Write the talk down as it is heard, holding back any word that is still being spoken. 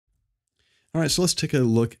All right, so let's take a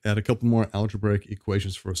look at a couple more algebraic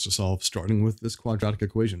equations for us to solve, starting with this quadratic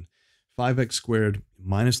equation. 5x squared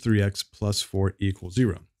minus 3x plus 4 equals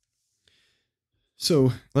 0.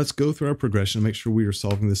 So let's go through our progression and make sure we are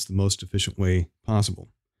solving this the most efficient way possible.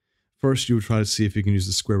 First, you would try to see if you can use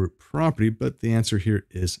the square root property, but the answer here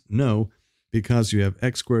is no, because you have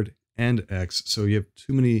x squared and x, so you have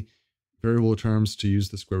too many variable terms to use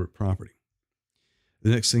the square root property. The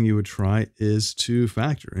next thing you would try is to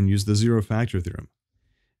factor and use the zero factor theorem.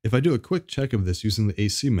 If I do a quick check of this using the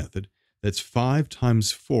AC method, that's 5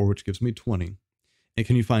 times 4, which gives me 20. And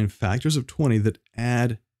can you find factors of 20 that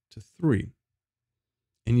add to 3?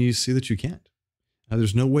 And you see that you can't. Now,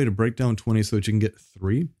 there's no way to break down 20 so that you can get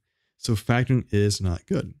 3. So factoring is not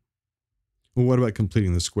good. Well, what about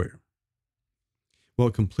completing the square? Well,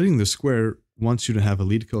 completing the square wants you to have a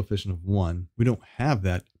lead coefficient of 1. We don't have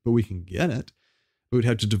that, but we can get it. We would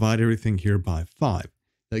have to divide everything here by 5.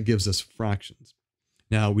 That gives us fractions.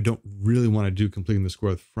 Now, we don't really want to do completing the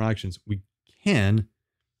square with fractions. We can,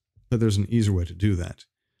 but there's an easier way to do that.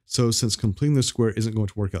 So since completing the square isn't going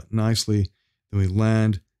to work out nicely, then we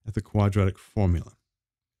land at the quadratic formula.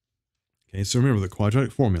 Okay, so remember the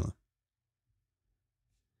quadratic formula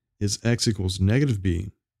is x equals negative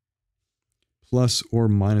b plus or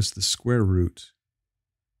minus the square root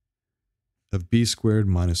of b squared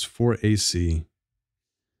minus 4ac.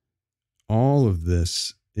 All of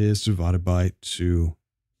this is divided by 2a.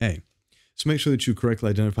 So make sure that you correctly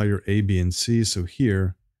identify your a, b, and c. So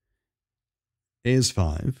here, a is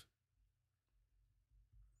 5,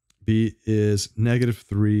 b is negative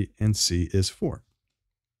 3, and c is 4.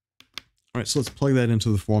 All right, so let's plug that into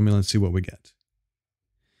the formula and see what we get.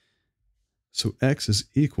 So x is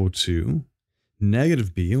equal to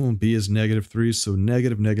negative b. Well, b is negative 3, so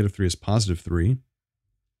negative 3 is positive 3,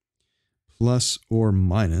 plus or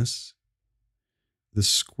minus the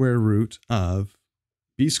square root of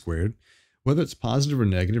b squared. Whether it's positive or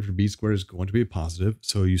negative, your b squared is going to be positive.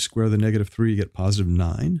 So you square the negative 3, you get positive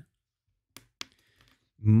 9.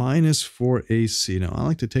 Minus 4ac. Now, I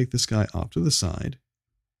like to take this guy off to the side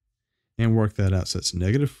and work that out. So it's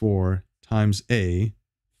negative 4 times a,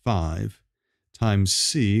 5, times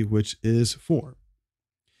c, which is 4.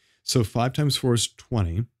 So 5 times 4 is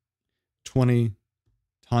 20. 20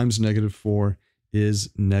 times negative 4 is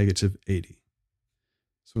negative 80.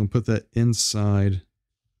 So I'm going to put that inside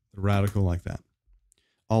the radical like that.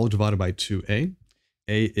 All divided by 2a.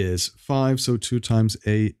 A is 5, so 2 times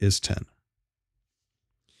a is 10.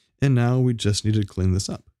 And now we just need to clean this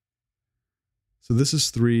up. So this is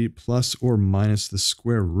 3 plus or minus the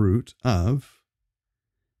square root of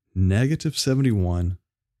negative 71,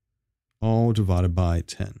 all divided by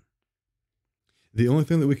 10. The only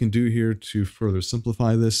thing that we can do here to further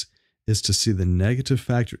simplify this is to see the negative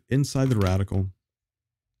factor inside the radical,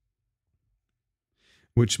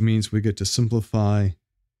 which means we get to simplify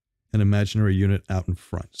an imaginary unit out in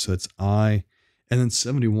front. So it's I, and then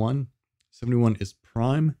 71. 71 is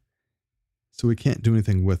prime, so we can't do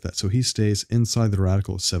anything with that. So he stays inside the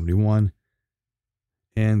radical of 71,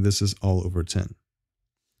 and this is all over 10.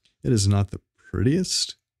 It is not the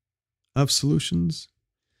prettiest of solutions,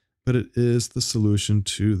 but it is the solution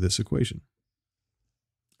to this equation.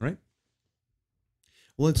 All right?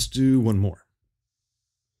 Well, let's do one more.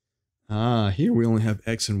 Here we only have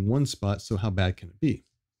x in one spot, so how bad can it be?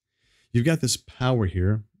 You've got this power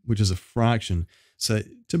here, which is a fraction, so it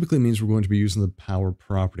typically means we're going to be using the power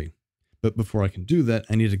property. But before I can do that,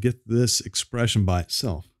 I need to get this expression by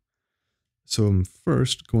itself. So I'm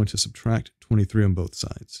first going to subtract 23 on both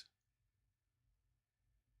sides.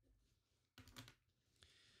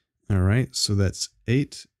 All right, so that's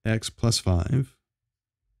 8x plus 5.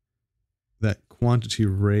 That quantity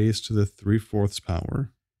raised to the 3/4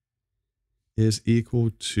 power is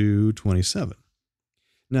equal to 27.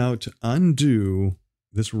 Now, to undo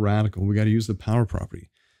this radical, we got to use the power property.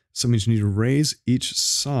 So it means you need to raise each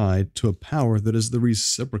side to a power that is the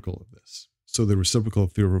reciprocal of this. So the reciprocal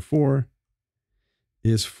of 3 over 4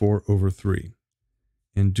 is 4 over 3.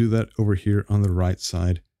 And do that over here on the right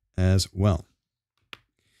side as well.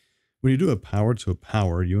 When you do a power to a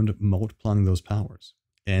power, you end up multiplying those powers.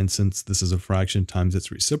 And since this is a fraction times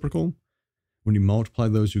its reciprocal, when you multiply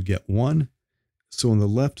those, you get 1. So on the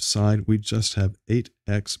left side, we just have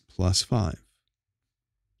 8x plus 5.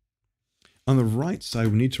 On the right side,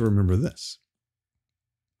 we need to remember this,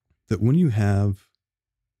 that when you have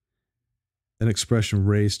an expression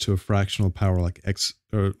raised to a fractional power like x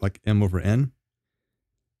or like m over n,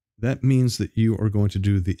 that means that you are going to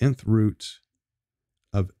do the nth root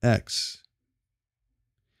of x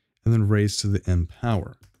and then raise to the n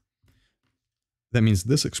power. That means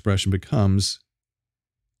this expression becomes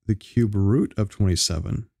the cube root of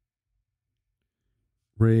 27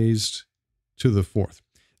 raised to the fourth.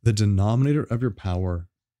 The denominator of your power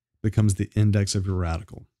becomes the index of your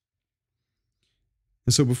radical.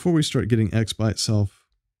 And so before we start getting x by itself,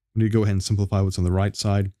 we need to go ahead and simplify what's on the right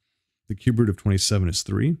side. The cube root of 27 is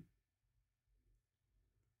 3.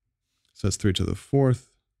 So that's 3 to the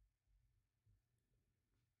fourth.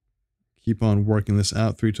 Keep on working this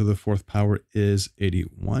out. 3 to the fourth power is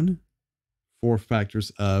 81. 4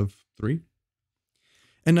 factors of 3.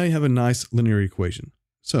 And now you have a nice linear equation.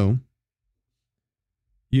 So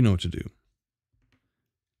you know what to do.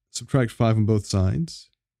 Subtract 5 on both sides.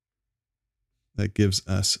 That gives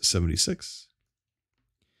us 76.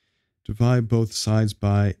 Divide both sides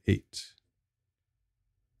by 8.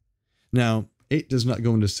 Now, 8 does not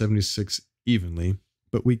go into 76 evenly,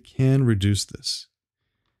 but we can reduce this.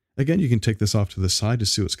 Again, you can take this off to the side to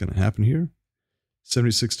see what's going to happen here.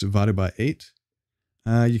 76 divided by 8.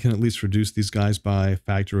 You can at least reduce these guys by a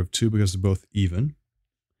factor of 2 because they're both even.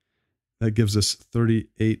 That gives us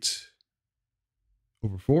 38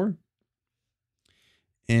 over 4.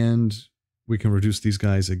 And we can reduce these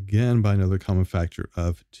guys again by another common factor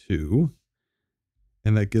of 2.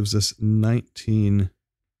 And that gives us 19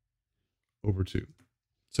 over 2.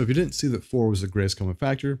 So if you didn't see that 4 was the greatest common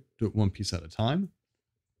factor, do it one piece at a time.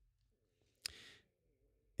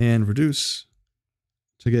 And reduce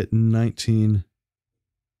to get 19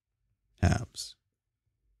 halves.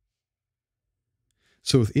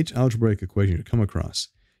 So with each algebraic equation you come across,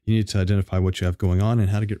 you need to identify what you have going on and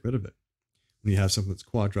how to get rid of it. When you have something that's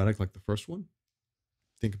quadratic like the first one,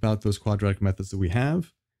 think about those quadratic methods that we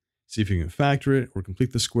have, see if you can factor it or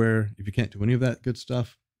complete the square. If you can't do any of that good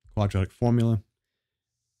stuff, quadratic formula.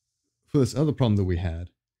 For this other problem that we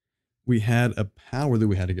had a power that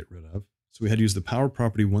we had to get rid of. So we had to use the power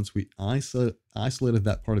property once we isolated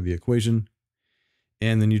that part of the equation,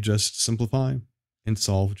 and then you just simplify and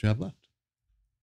solve what you have left.